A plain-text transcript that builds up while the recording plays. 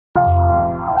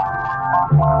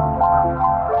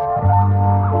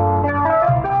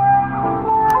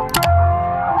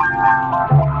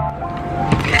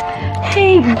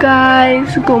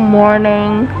guys, good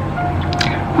morning.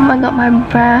 Oh my god, my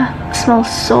breath smells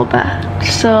so bad.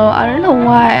 So I don't know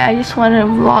why, I just want to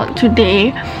vlog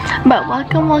today. But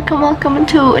welcome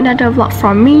to another vlog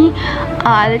from me.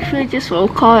 I literally just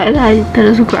woke up and I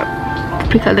just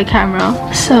pick up the camera.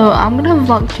 So I'm gonna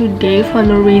vlog today for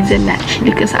no reason actually,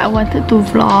 because I wanted to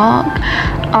vlog.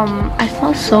 I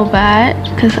smell so bad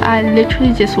because I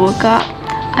literally just woke up.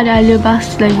 Ada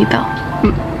lebas lagi tau.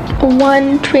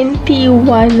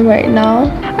 1:21 right now.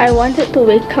 I wanted to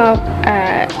wake up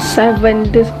at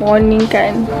 7 this morning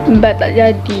kan, but tak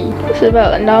jadi.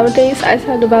 Sebab nowadays I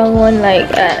selalu bangun like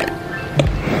at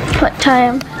what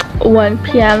time? 1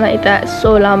 PM like that,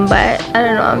 so lambat. I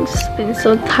don't know, I'm just been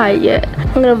so tired.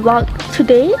 I'm gonna vlog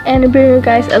today and bring you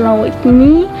guys along with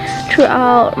me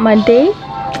throughout my day.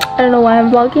 I don't know why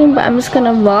I'm vlogging, but I'm just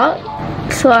gonna vlog.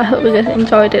 So I hope you guys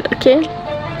enjoyed it, okay?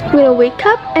 I'm gonna wake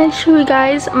up and show you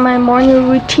guys my morning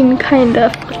routine kind of,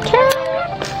 okay?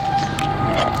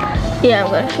 Yeah,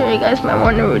 I'm gonna show you guys my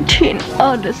morning routine.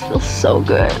 Oh, this feels so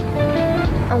good.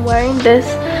 I'm wearing this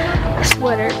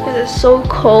sweater because it's so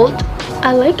cold.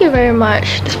 I like it very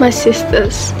much. It's my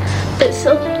sister's. It's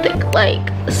so thick,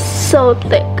 like so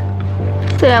thick.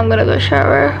 So yeah, I'm gonna go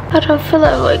shower. I don't feel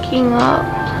like waking up.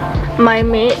 My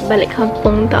maid balik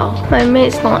kampung tau. My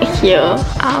maid's not here.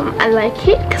 I like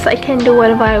it because I can do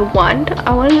whatever I want.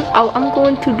 I'm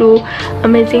going to do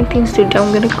amazing things today.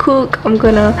 I'm gonna cook. I'm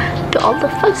gonna do all the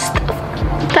fun stuff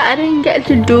that I didn't get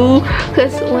to do,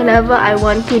 because whenever I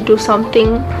want to do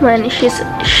something when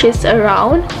she's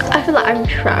around, I feel like I'm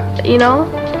trapped, you know,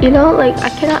 like I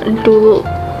cannot do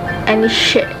any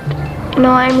shit, you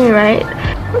know what I mean, right?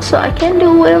 So I can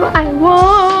do whatever I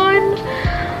want.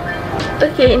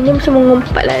 Okay, ini macam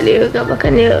mengumpat lah dia kat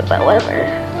belakang dia, but whatever.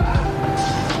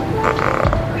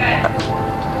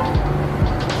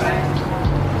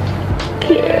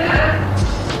 Okay.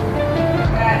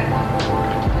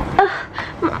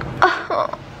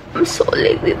 I'm so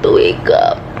lazy to wake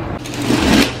up.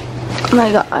 Oh my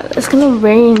god, it's gonna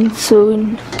rain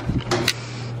soon.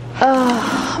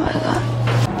 Oh my god,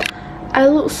 I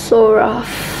look so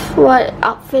rough. What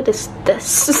outfit is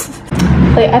this?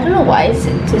 Like, I don't know why it's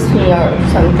just me or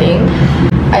something.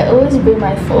 I always bring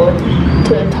my phone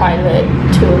to the toilet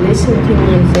to listen to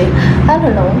music. I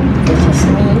don't know, it's just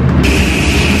me.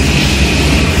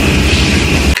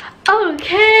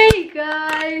 Okay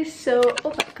guys, so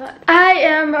oh my god, I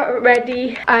am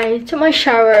ready. I took my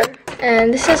shower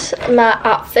and this is my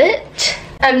outfit.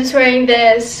 I'm just wearing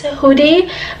this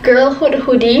hoodie, girlhood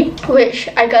hoodie, which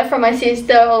I got from my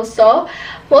sister also.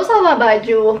 Most of my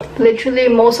baju, literally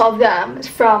most of them, is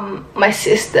from my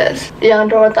sisters.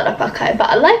 Yang dorang tak ada pakai, but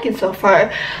I like it so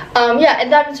far. Yeah,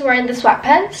 and I'm just wearing the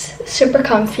sweatpants, super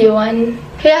comfy one.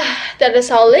 Yeah, that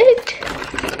is all it.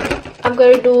 I'm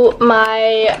gonna do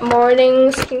my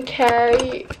morning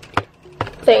skincare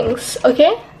things,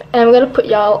 okay? And I'm gonna put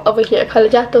y'all over here.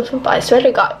 Kalau jatuh, sumpah, I swear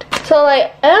to God. So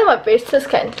like, I have my braces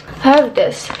kan. I have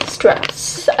this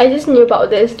straps. I just knew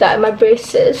about this, that my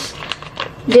braces,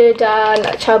 dia dah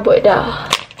nak cabut dah.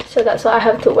 So that's why I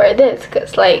have to wear this,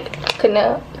 cause like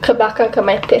kena ke belakang ke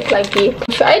my teeth lagi.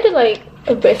 Should I do like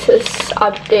a braces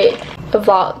update, a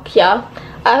vlog? Yeah,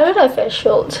 I don't know if I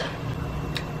should.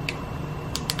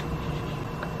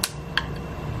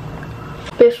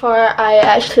 Before I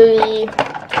actually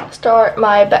start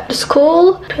my back to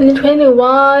school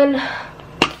 2021.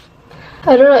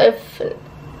 I don't know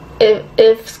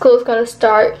if school's gonna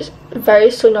start very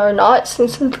soon or not,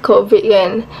 since the COVID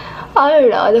again. I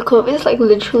don't know, the COVID is like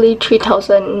literally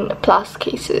 3,000 plus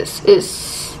cases.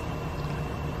 Is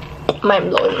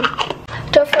mind blowing.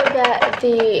 Don't forget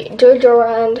the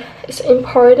deodorant is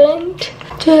important.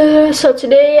 So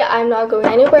today I'm not going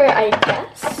anywhere, I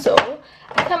guess. So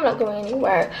I'm not going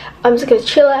anywhere. I'm just gonna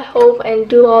chill at home and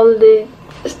do all the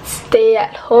stay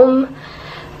at home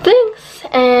things,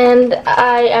 and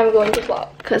I am going to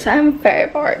vlog because I'm very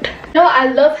bored. You know,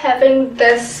 I love having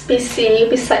this PC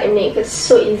beside me because it's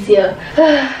so easier.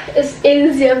 It's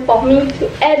easier for me to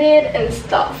edit and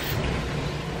stuff.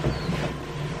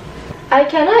 I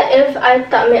cannot if I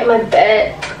don't make my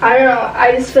bed. I don't know,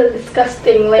 I just feel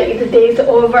disgusting like the day's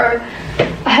over.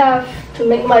 I have to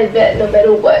make my bed no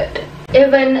matter what.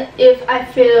 Even if I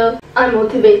feel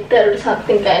unmotivated or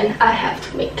something, then I have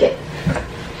to make it.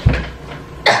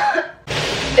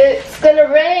 It's gonna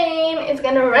rain, it's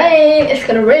gonna rain, it's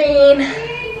gonna rain.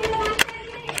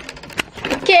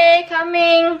 Okay,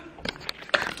 coming.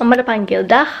 Mama dah panggil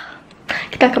dah.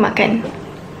 Kita akan makan.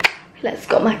 Let's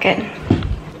go makan.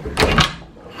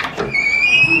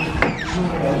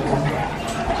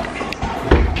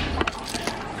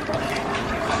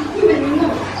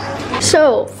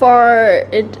 So for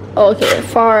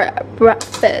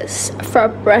breakfast, for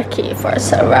brekkie, for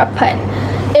sarapan,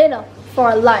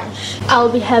 for lunch, I'll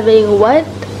be having, what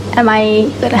am I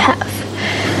gonna have?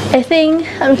 I think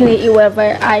I'm gonna eat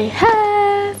whatever I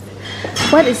have.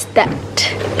 What is that?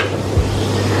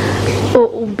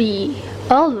 Ubi.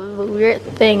 All the weird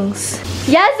things.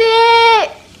 Yazi!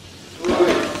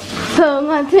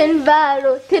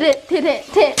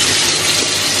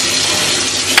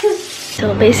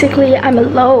 So basically, I'm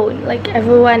alone. Like,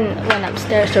 everyone went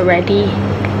upstairs already.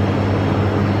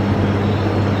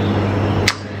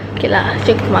 Okay lah,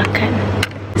 jom kita makan.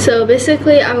 So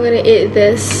basically, I'm gonna eat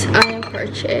this ayam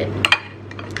percit.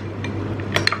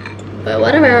 But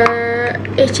whatever.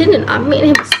 Cik ni ambil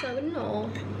ni besar benar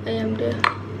ayam dia.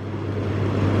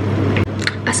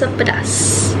 Asam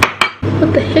pedas.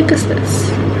 What the heck is this?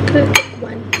 I'm gonna take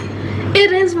one. It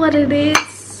is what it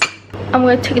is. I'm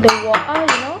gonna take the water,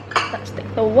 you know? Let's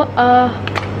take the water.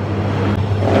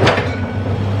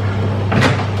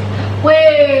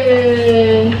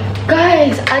 Wait,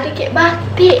 guys, ada kek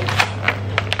batik.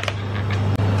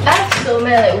 I have so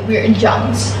many like weird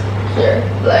junks here.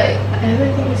 Like,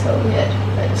 everything is so weird,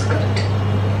 but it's good.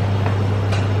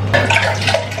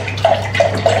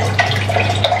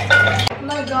 Oh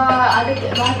my god, ada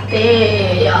kek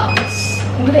batik. Yes.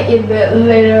 I'm gonna eat it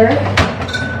later.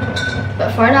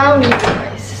 But for now, I'm eating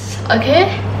rice. Okay?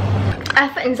 I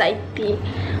have anxiety.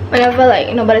 Whenever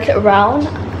like nobody's around,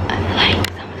 I feel like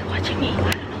someone's watching me. I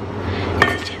don't know.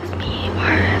 Is it just me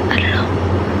or I don't know.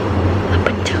 Apa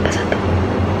ni cakap satu?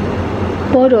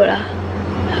 Bodoh lah.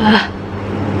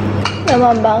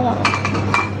 Memang bangang.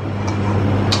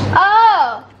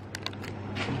 Oh!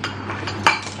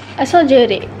 I saw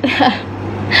Jerry.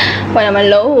 When I'm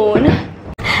alone.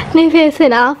 Ni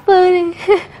facein apa ni?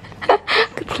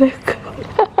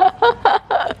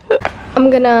 I'm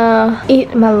gonna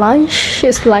eat my lunch.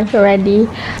 It's lunch already.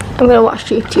 I'm gonna watch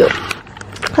YouTube.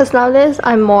 Cause nowadays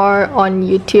I'm more on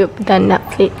YouTube than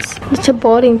Netflix. Macam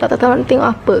boring, tak tahu nak tengok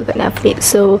apa kat Netflix.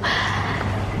 So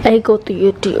I go to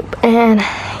YouTube, and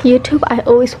YouTube I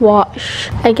always watch,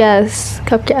 I guess,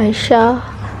 Cupcake Aisha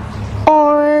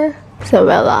or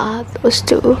Zoella. Those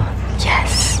two.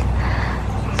 Yes.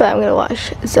 But I'm gonna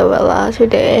watch Zoella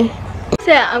today. So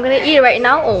yeah, I'm gonna eat right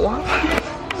now.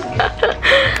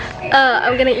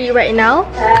 I'm gonna eat right now.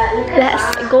 Let's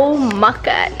go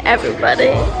makan,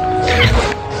 everybody.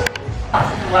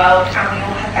 World, and we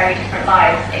all have very different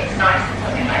lives. It's nice that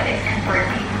something like this can bring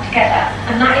people together,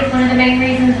 and that is one of the main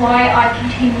reasons why I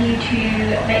continue to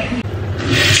make videos.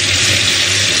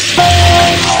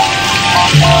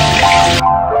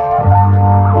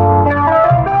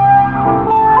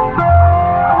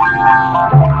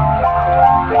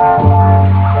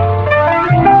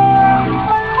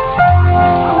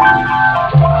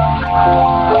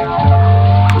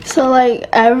 So like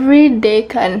every day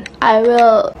I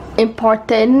will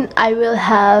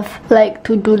have like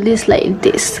to-do list like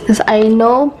this, because I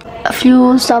know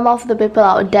some of the people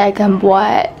out there can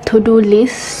buat to-do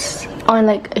lists on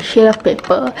like a sheet of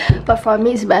paper, but for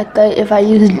me it's better if I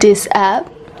use this app.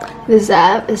 This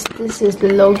is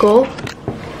the logo.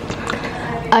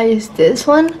 I use this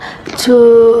one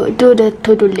to do the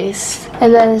to-do list,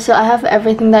 and then so I have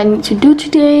everything that I need to do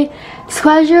today.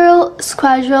 Schedule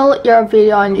your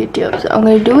video on YouTube. So I'm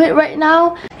gonna do it right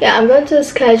now. Yeah, I'm going to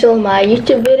schedule my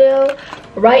YouTube video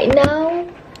right now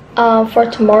for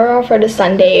tomorrow, for the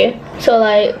Sunday. So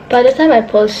like by the time I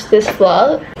post this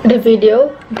vlog,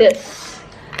 this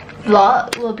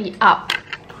vlog will be up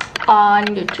on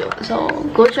YouTube. So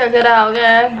go check it out,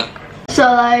 okay? So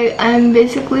like I'm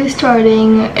basically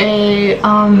starting a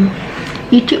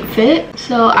YouTube fit.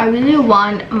 So I really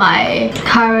want my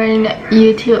current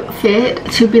YouTube fit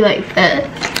to be like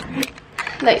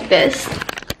this.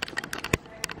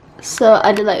 So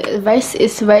I did like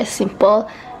it's very simple,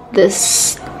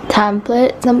 this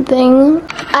template something.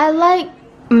 I like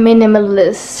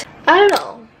minimalist. I don't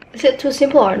know, is it too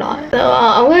simple or not? So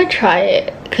I'm gonna try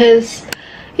it, because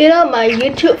you know my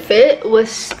YouTube fit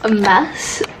was a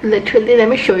mess. Literally, let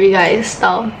me show you guys.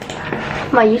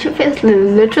 My YouTube fit is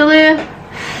literally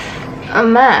a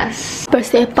mess.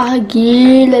 Bersepah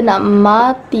gila nak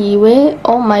mati weh.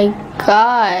 Oh my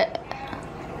god.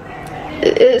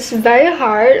 It's very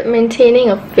hard maintaining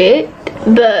a fit,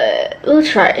 but we'll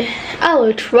try. I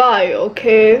will try,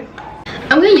 okay?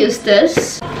 I'm gonna use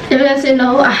this. If you guys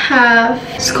know, I have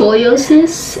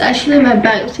scoliosis. Actually, my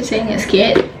back is saying it's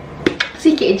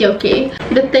sikit je, okay?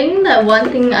 One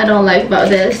thing I don't like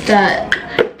about this, that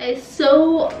it's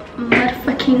so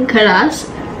motherfucking keras.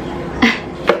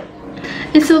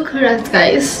 It's so keras,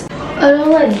 guys. I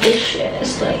don't like this shit.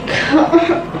 It's like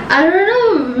I don't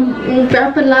know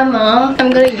berapa lama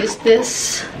I'm gonna use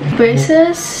this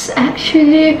braces.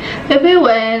 Actually, maybe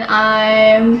when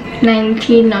I'm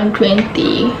 19 or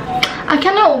 20. I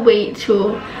cannot wait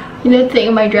to, you know,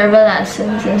 take my driver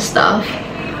lessons and stuff.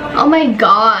 Oh my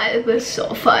god, it was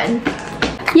so fun.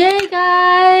 Yay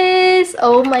guys!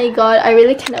 Oh my god, I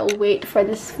really cannot wait for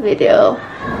this video.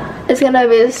 It's gonna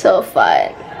be so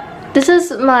fun. This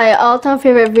is my all-time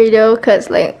favorite video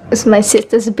because like it's my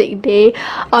sister's big day,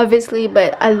 obviously,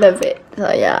 but I love it.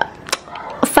 So yeah,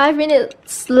 5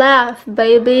 minutes left,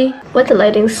 baby. What, the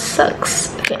lighting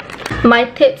sucks. Okay, my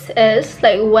tips is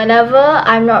like whenever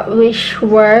I'm not really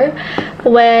sure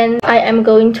when I am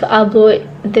going to upload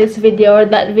this video or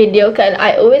that video, can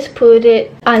I always put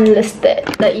it unlisted,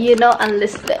 like, you know,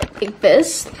 unlisted, like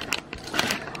this,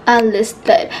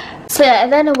 unlisted. So yeah,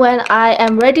 and then when I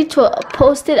am ready to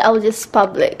post it, I'll just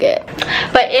public it.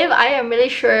 But if I am really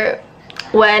sure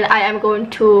when I am going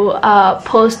to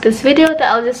post this video, then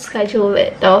I'll just schedule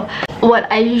it though. What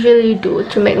I usually do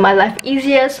to make my life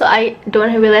easier, so I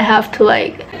don't really have to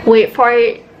like wait for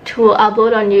it to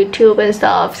upload on YouTube and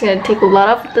stuff. It's gonna take a lot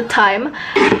of the time.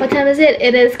 What time is it?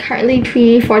 It is currently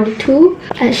 3:42.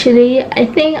 Actually, I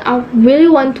think I really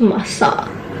want to masak,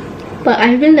 but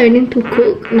I've been learning to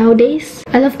cook nowadays.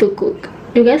 I love to cook.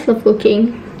 You guys love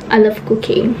cooking? I love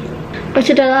cooking.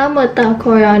 Macam dah lama tak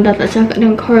korang dah tak cakap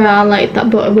dengan korang, like tak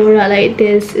borak like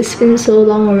this. It's been so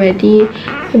long already.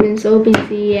 I've been so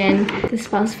busy and this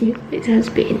past few weeks has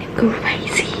been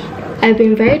crazy. I've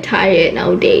been very tired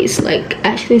nowadays, like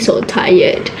actually so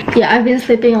tired. Yeah, I've been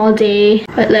sleeping all day,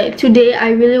 but like today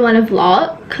I really want to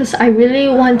vlog because I really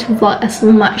want to vlog as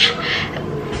much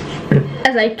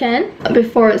as I can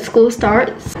before school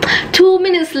starts. 2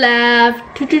 minutes left.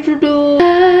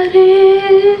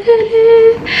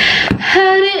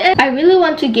 I really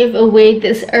want to give away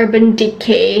this Urban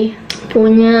Decay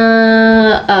punya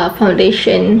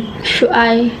foundation. Should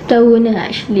I dah guna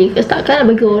actually? Because takkan nak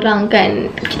bagi orang kan,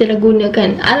 kita dah guna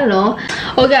kan. I don't know.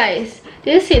 Oh guys,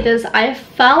 did you see this? I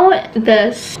found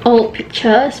this old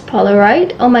picture,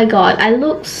 Polaroid. Oh my god, I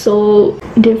look so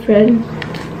different.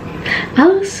 I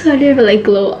look so different, like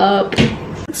glow up.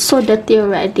 So dirty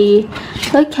already.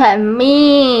 Look at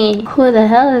me. Who the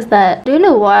hell is that? Do you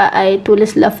know why I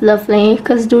tulis love-lovely?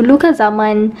 Because dulu kan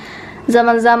zaman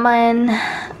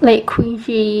like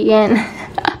cringy and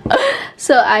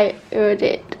so I wrote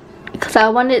it because I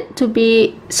want it to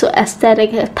be so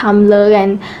aesthetic at Tumblr,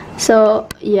 and so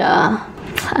yeah,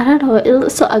 I don't know, it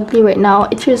looks so ugly right now.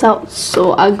 It turns out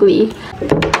so ugly.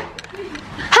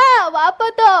 Ha! Apa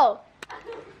tu?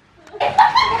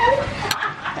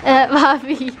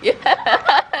 Mafi.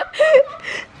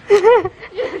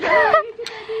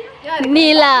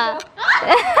 Nila.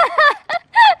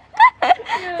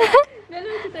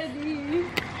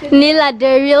 Nila,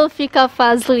 the real Fika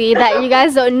Fazli that you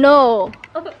guys don't know.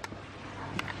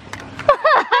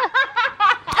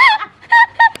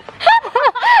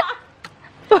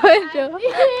 Bodoh.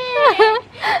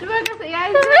 Cuba kasih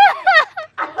guys.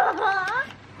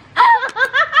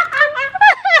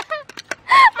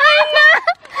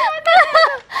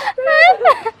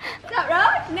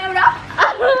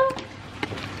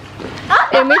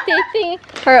 Imitating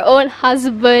her own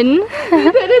husband.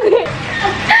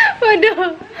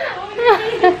 Bodoh.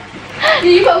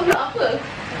 Jadi kau buat apa?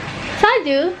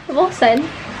 Saja, bosan.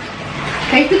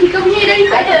 Hari tu kita punya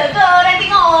dah ada ke? Dah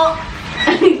tengok.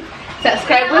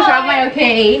 Subscribers ramai,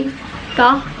 okay?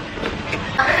 Kau?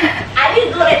 Ada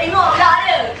tu dah tengok, dah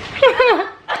ada.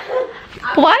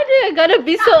 Why do you gotta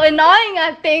be so annoying,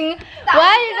 I think?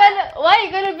 Why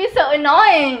you gonna be so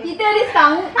annoying? Kita ada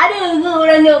sang, ada ke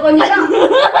orang tengok kau ni tak?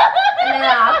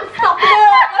 Alah, aku stop dia.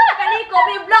 Kali kau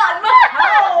boleh block semua.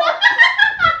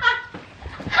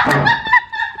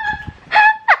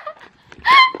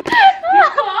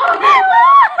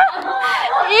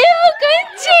 Ew,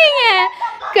 kencing eh.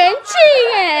 Kencing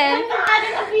eh.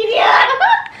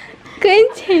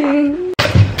 Kencing.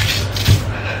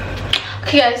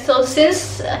 Okay guys, so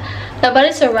since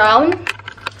nobody's around,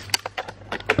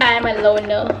 I am a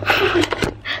loner.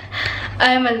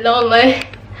 I am a lonely.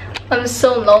 I'm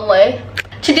so lonely.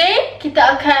 Today kita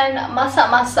akan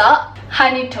masak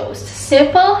honey toast.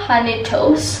 Simple honey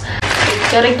toast.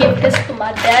 We're gonna give this to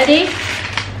my daddy.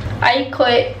 I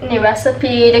ikut ni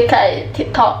recipe dekat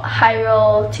TikTok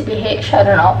Hyrule TBH, I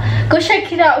don't know. Go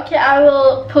check it out. Okay, I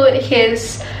will put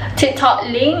his TikTok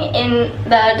link in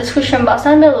the description box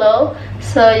down below,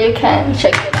 so you can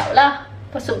check it out lah.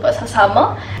 Pasal buat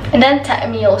sama, and then tag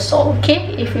me also, okay,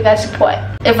 if you guys support.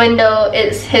 Even though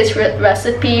it's his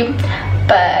recipe,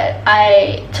 but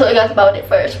I told you guys about it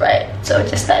first, right? So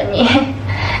just tag me.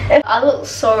 I look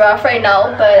so rough right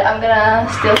now, but I'm gonna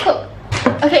still cook.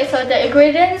 Okay, so the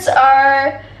ingredients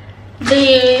are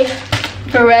the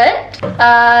bread,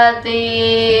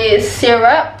 the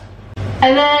syrup,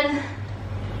 and then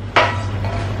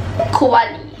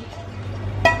kuali.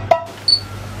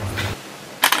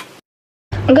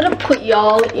 I'm gonna put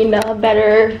y'all in a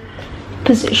better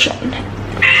position.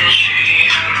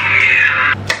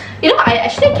 You know, I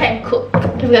actually can cook,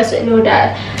 if you guys didn't know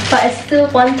that, but I still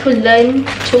want to learn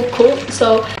to cook.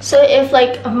 So if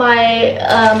like my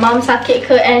mom sakit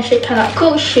ke and she cannot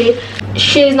cook,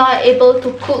 she's not able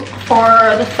to cook for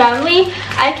the family,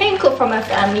 I can cook for my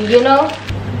family, you know.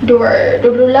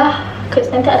 Dulu lah,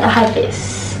 cause nanti ada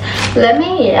habis. Let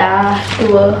me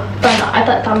dua. I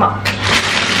tak tamak.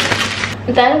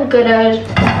 Then I'm gonna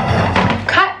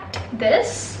cut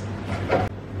this.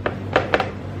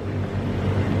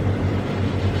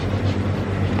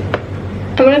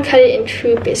 I'm gonna cut it in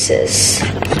 2 pieces.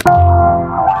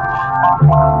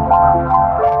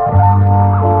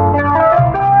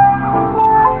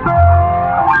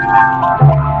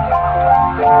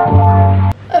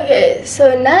 Okay,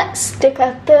 so next dia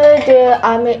kata dia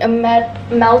ambil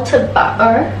melted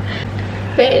butter.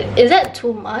 Wait, is that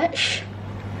too much?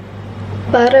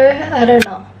 Butter? I don't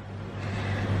know.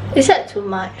 Is that too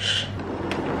much?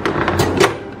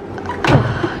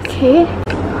 Okay.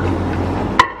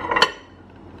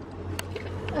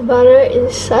 Butter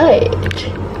inside.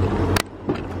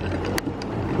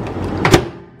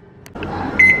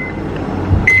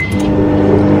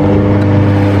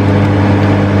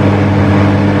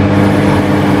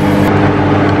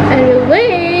 And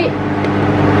wait.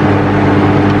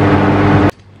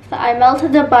 So I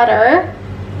melted the butter.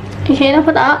 Okay, enough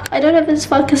of that. I don't know if it's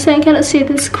focusing. I cannot see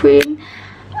the screen.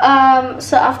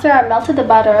 So after I melted the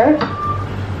butter,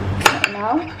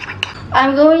 now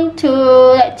I'm going to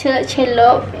let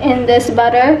cellup in this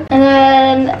butter, and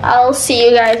then I'll see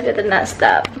you guys with the next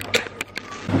step.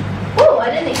 Oh, I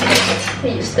didn't expect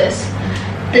to use this.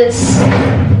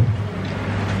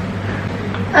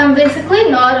 I'm basically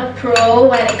not a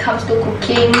pro when it comes to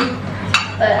cooking,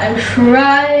 but I'm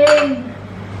trying.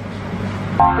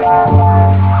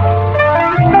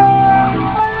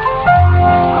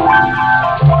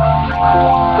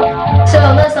 So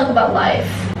let's talk about life.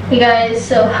 Hey guys,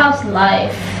 so how's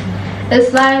life?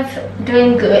 Is life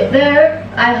doing good there?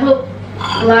 I hope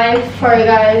life for you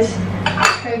guys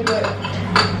very good.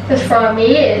 Because for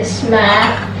me it's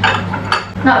not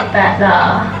bad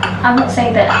lah. I'm not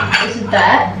saying that it's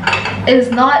bad.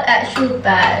 It's not actually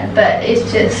bad, but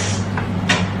it's just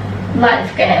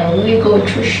life kan, we go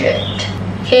through shit.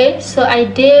 Okay, so I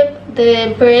dipped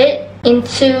the bread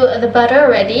into the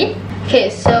butter already. Okay,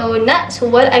 so next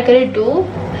what I'm gonna do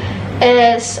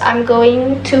is I'm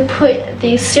going to put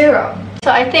the syrup. So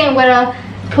I think I'm gonna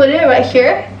put it right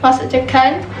here.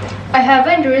 Masukkan. I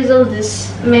haven't drizzled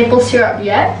this maple syrup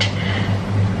yet.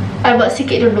 I buat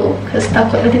sikit dulu because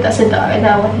takut nanti tak sedap, and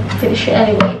I want to finish it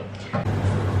anyway.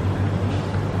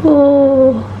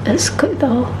 Oh, it's good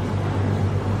though.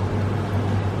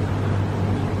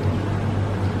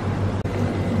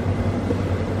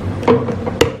 Oh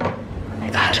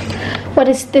my god, what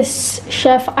is this,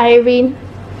 Chef Irene?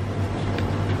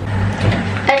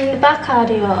 And bakar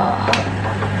dia.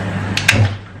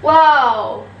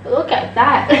 Wow, look at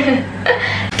that.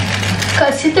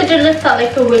 Cause situ dia letak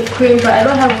like a whipped cream, but I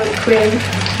don't have whipped cream.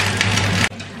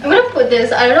 I'm gonna put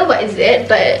this. I don't know what is it,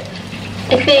 but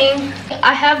I think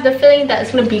I have the feeling that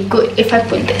it's gonna be good if I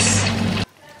put this.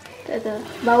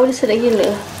 Bau dia sedap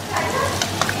gila.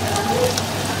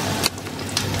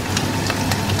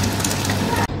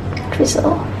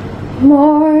 Drizzle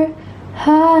more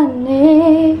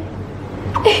honey.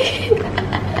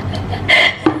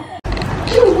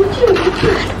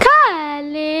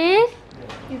 Khalid.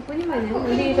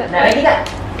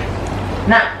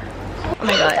 Oh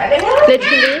my god.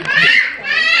 Literally.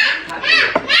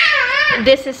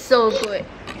 This is so good.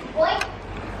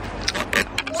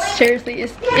 Seriously,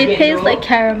 it tastes like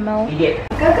caramel.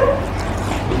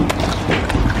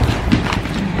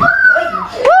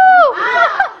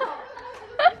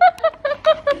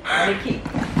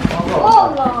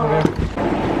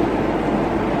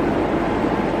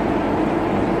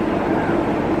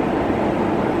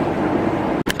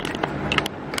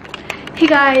 Hey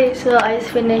guys, so I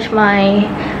just finished my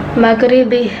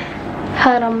Maghribi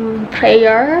Haram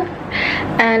prayer,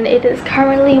 and it is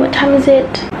currently, what time is it?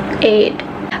 8.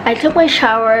 I took my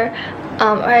shower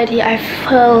already. I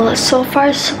feel so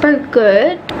far super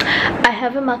good. I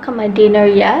haven't makan my dinner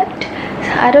yet.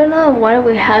 So I don't know what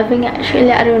we're having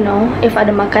actually. I don't know if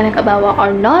ada makanan kat bawah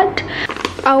or not.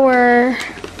 Our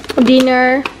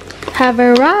dinner have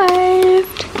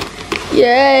arrived.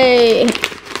 Yay!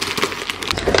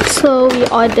 So we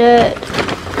ordered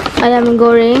ayam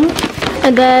goreng,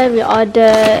 and then we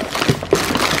ordered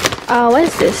what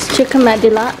is this? Chicken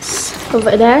deluxe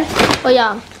over there. Oh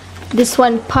yeah, this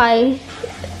one pie,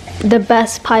 the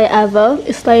best pie ever.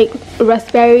 It's like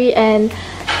raspberry and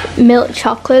milk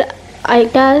chocolate, I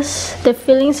guess. The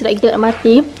feelings like good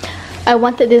mati. I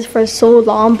wanted this for so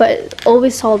long, but it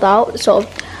always sold out. So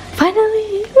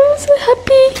finally, I'm so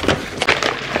happy.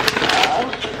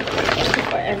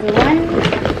 For everyone.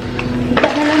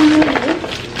 Letak dalam ni.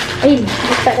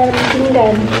 Letak dalam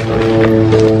pinggan.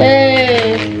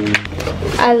 Hey,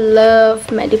 I love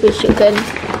McDelivery chicken.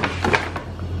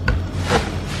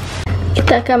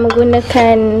 Kita akan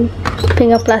menggunakan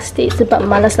pinggan plastik sebab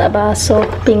malas nak basuh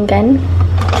pinggan.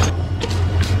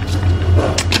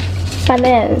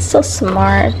 Kalian so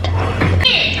smart.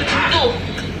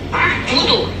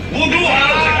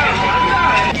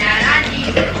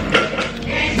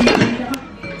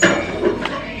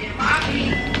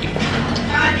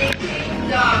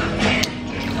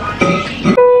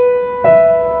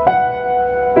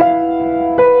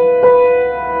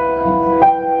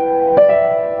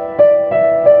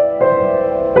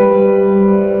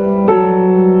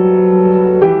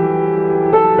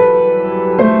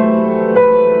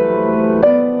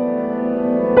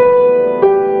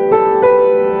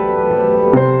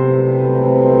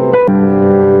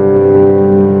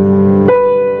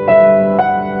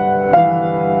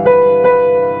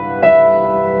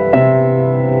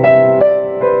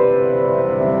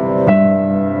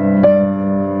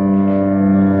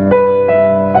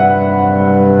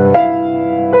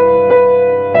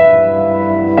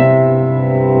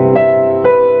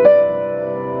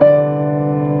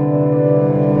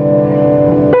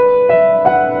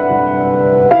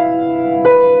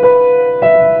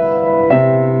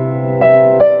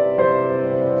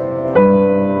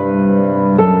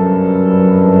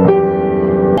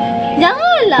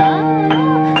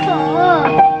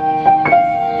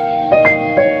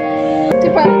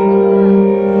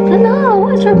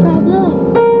 What's your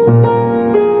problem?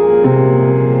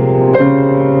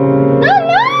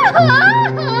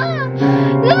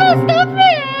 No, stop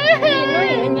it!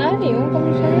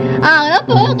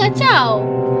 Kenapa? Kacau.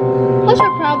 What's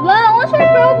your problem? What's your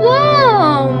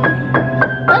problem?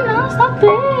 No, stop it.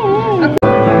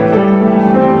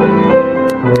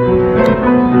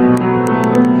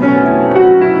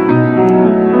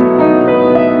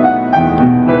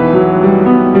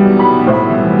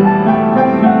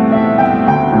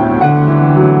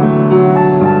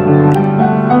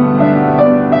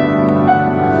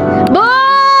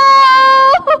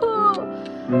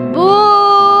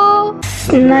 Boo!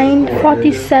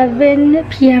 9:47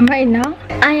 p.m. right now.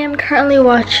 I am currently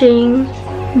watching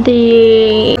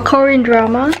the Korean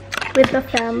drama with the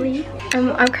family.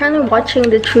 I'm currently watching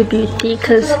the True Beauty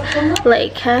because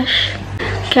like Cash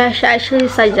actually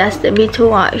suggested me to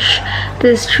watch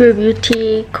this True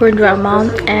Beauty Korean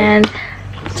drama, and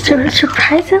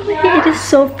surprisingly it is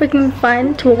so freaking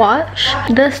fun to watch.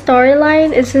 The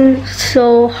storyline isn't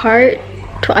so hard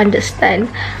to understand,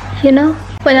 you know.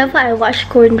 Whenever I watch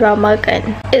Korean drama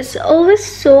again, it's always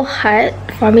so hard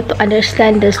for me to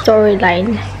understand the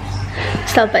storyline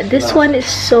stuff, but this one is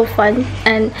so fun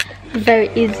and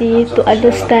very easy to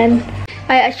understand.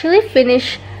 I actually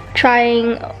finished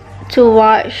trying to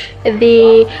watch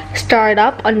the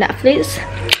Startup on Netflix.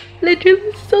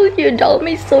 Literally so cute,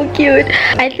 Dalmi so cute.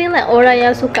 I think like orang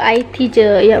yang suka IT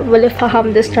je yang boleh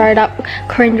faham the Startup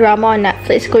Korean drama on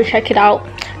Netflix. Go check it out.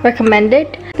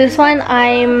 Recommended. This one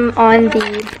I'm on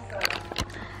the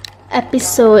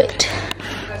episode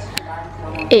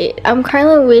 8. I'm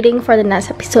currently waiting for the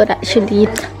next episode. Actually,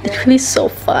 literally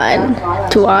so fun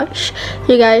to watch.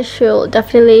 You guys should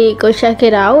definitely go check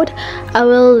it out. I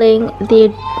will link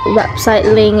the website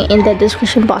link in the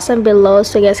description box and below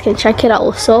so you guys can check it out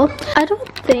also. I don't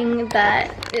think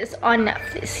that it's on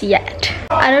Netflix yet.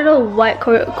 I don't know what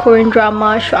Korean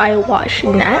drama should I watch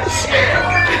next.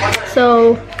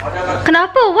 So,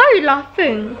 kenapa? Why are you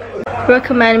laughing?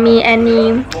 Recommend me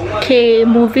any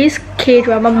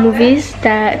K-drama movies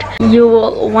that you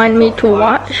will want me to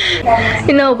watch.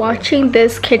 You know, watching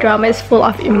this K-drama is full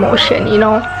of emotion, you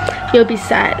know. You'll be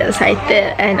sad,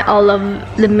 excited, and all of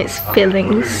the mixed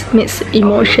feelings, mixed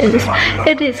emotions.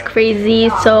 It is crazy,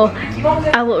 so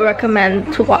I would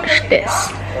recommend to watch this.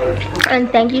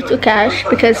 And thank you to Cash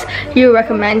because you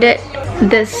recommended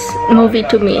this movie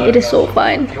to me. It is so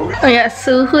fun. Oh yeah,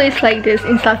 Suhu is like this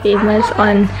Insta famous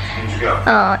on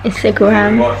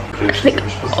Instagram. It's like,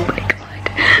 oh my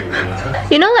god.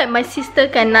 You know, like my sister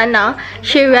kan Nana,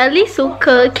 she really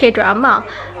suka K-drama,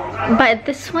 but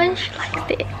this one she likes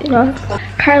it, you know.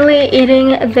 Currently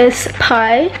eating this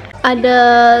pie.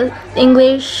 Ada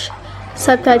English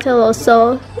subtitle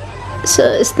also, so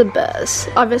it's the best.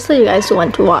 Obviously you guys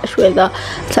want to watch with the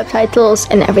subtitles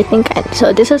and everything, and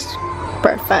so this is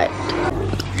perfect.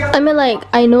 I mean, like,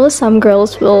 I know some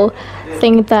girls will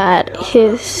think that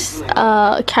his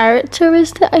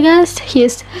characteristic, I guess,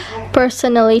 his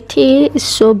personality is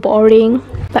so boring,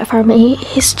 but for me,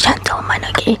 he's gentleman.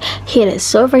 Okay, he is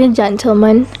so very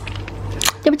gentleman.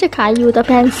 Dia macam kayu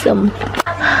tapi handsome.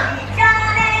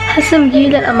 Handsome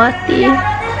gila nak mati. Oh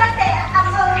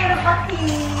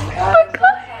my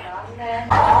god.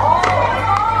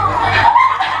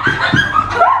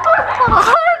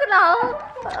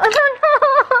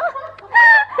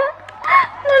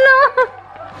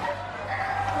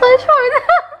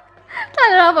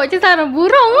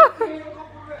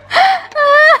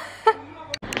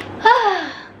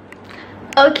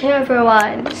 Okay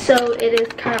everyone, so it is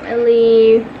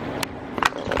currently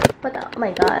oh my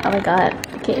god,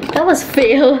 okay, that was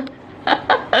fail.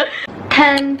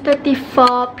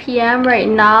 10:54 p.m. right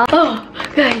now. Oh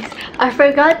guys, I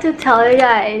forgot to tell you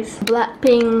guys,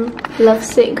 Blackpink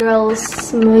Lovesick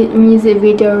Girls music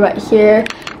video right here,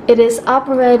 it is up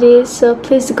already, so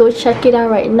please go check it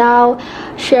out right now.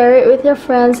 Share it with your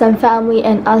friends and family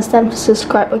and ask them to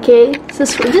subscribe, okay?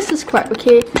 Just subscribe,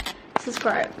 okay?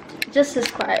 Just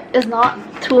subscribe. It's not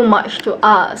too much to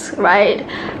ask, right?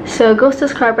 So go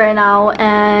subscribe right now,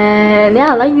 and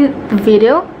yeah, like the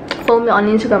video. Follow me on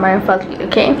Instagram, aireenfadzlichannel,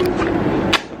 okay?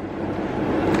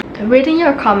 Reading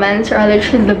your comments are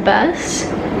literally the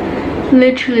best.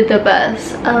 Literally the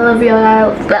best. I love you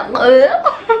all.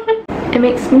 It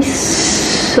makes me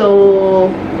so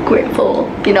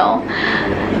grateful, you know.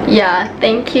 Yeah,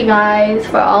 thank you guys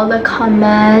for all the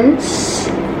comments.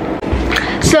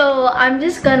 So I'm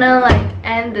just gonna like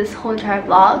end this whole entire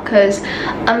vlog because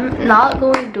I'm not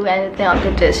going to do anything after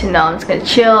this, you know. I'm just gonna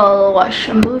chill, watch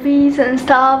movies and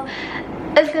stuff.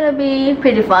 It's gonna be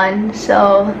pretty fun.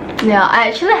 So yeah, I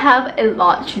actually have a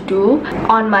lot to do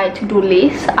on my to-do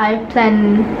list. I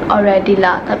plan already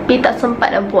lah, tapi tak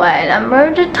sempat na buat. I'm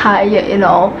already tired, you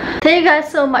know. Thank you guys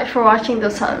so much for watching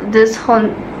this whole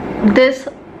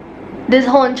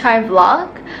entire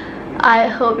vlog. I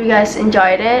hope you guys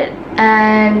enjoyed it,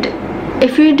 and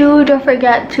if you do, don't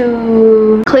forget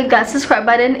to click that subscribe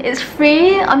button. It's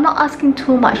free. I'm not asking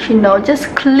too much, you know.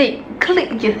 Just click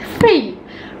je, free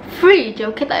je,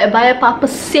 okay? Tak payah bayar apa-apa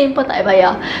sen pun tak payah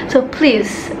bayar. So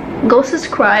please go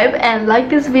subscribe and like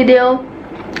this video,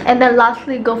 and then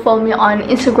lastly go follow me on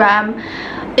Instagram.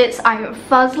 It's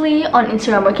aireenfadzlichannel on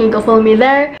Instagram, okay? Go follow me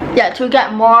there, yeah, to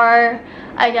get more,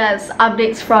 I guess,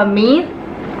 updates from me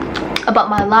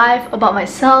about my life, about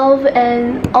myself,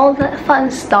 and all that fun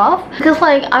stuff, because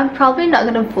like I'm probably not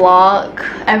gonna vlog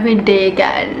every day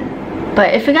again,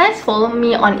 but if you guys follow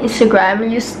me on Instagram,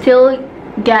 you still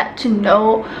get to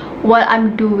know what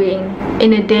I'm doing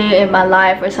in a day in my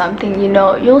life or something, you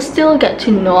know. You'll still get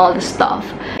to know all the stuff.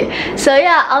 So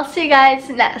yeah, I'll see you guys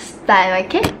next time,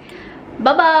 okay?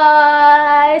 Bye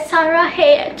bye. Sarah,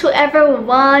 hey to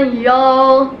everyone,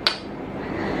 yo.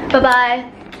 Bye bye.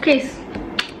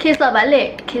 Kiss lah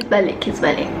balik. Kiss balik.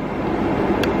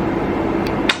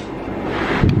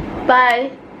 Bye.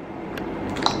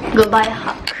 Goodbye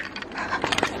hug.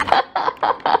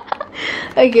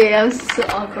 Okay, I'm so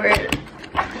awkward.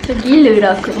 So gila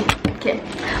dah aku. Okay.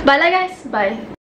 Bye lah guys. Bye.